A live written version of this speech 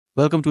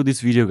Welcome to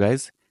this video,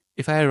 guys.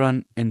 If I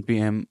run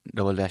npm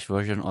double dash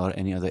version or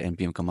any other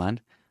npm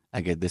command,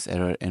 I get this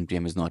error: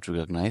 npm is not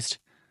recognized.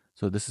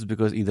 So this is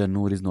because either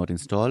node is not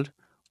installed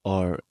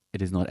or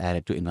it is not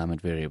added to environment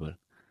variable.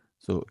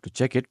 So to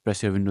check it,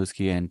 press your Windows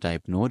key and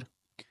type node.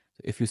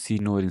 So if you see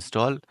node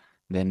installed,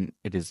 then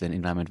it is an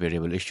environment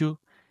variable issue.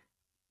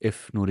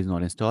 If node is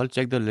not installed,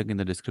 check the link in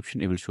the description.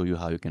 It will show you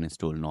how you can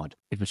install node.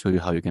 It will show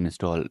you how you can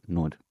install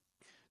node.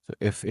 So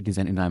if it is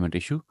an environment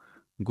issue,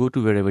 go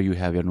to wherever you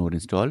have your node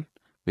installed.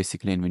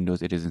 Basically in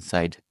Windows, it is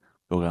inside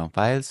program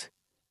files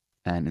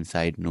and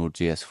inside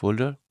Node.js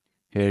folder.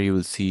 Here you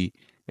will see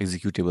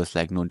executables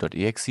like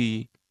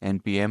Node.exe,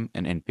 NPM,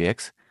 and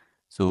npx.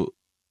 So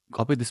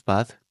copy this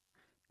path,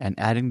 and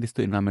adding this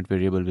to environment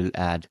variable will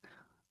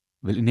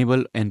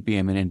enable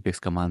npm and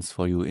npx commands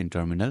for you in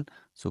terminal.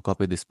 So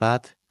copy this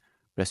path,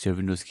 press your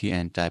Windows key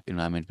and type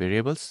environment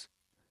variables.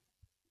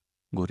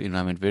 Go to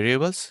environment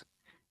variables.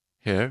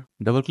 Here,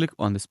 double click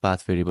on this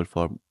path variable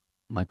for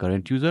my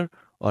current user,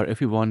 or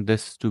if you want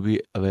this to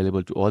be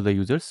available to all the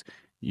users,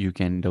 you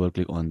can double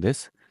click on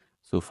this.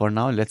 So for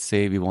now, let's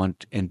say we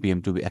want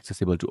npm to be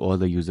accessible to all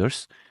the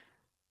users.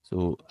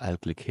 So I'll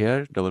click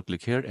here, double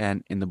click here,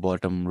 and in the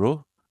bottom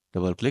row,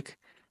 double click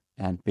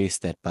and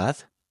paste that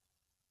path.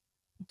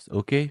 It's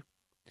okay.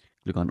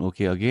 Click on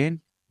OK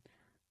again.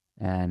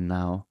 And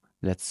now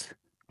let's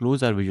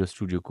close our Visual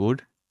Studio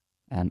Code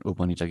and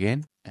open it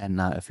again. And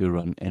now if you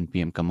run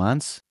npm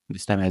commands,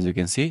 this time, as you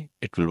can see,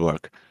 it will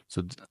work.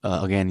 So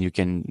again, you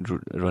can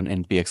run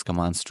npx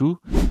commands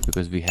too,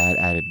 because we had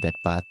added that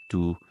path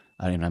to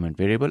our environment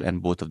variable,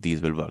 and both of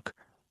these will work.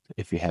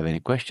 If you have any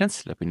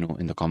questions, let me know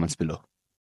in the comments below.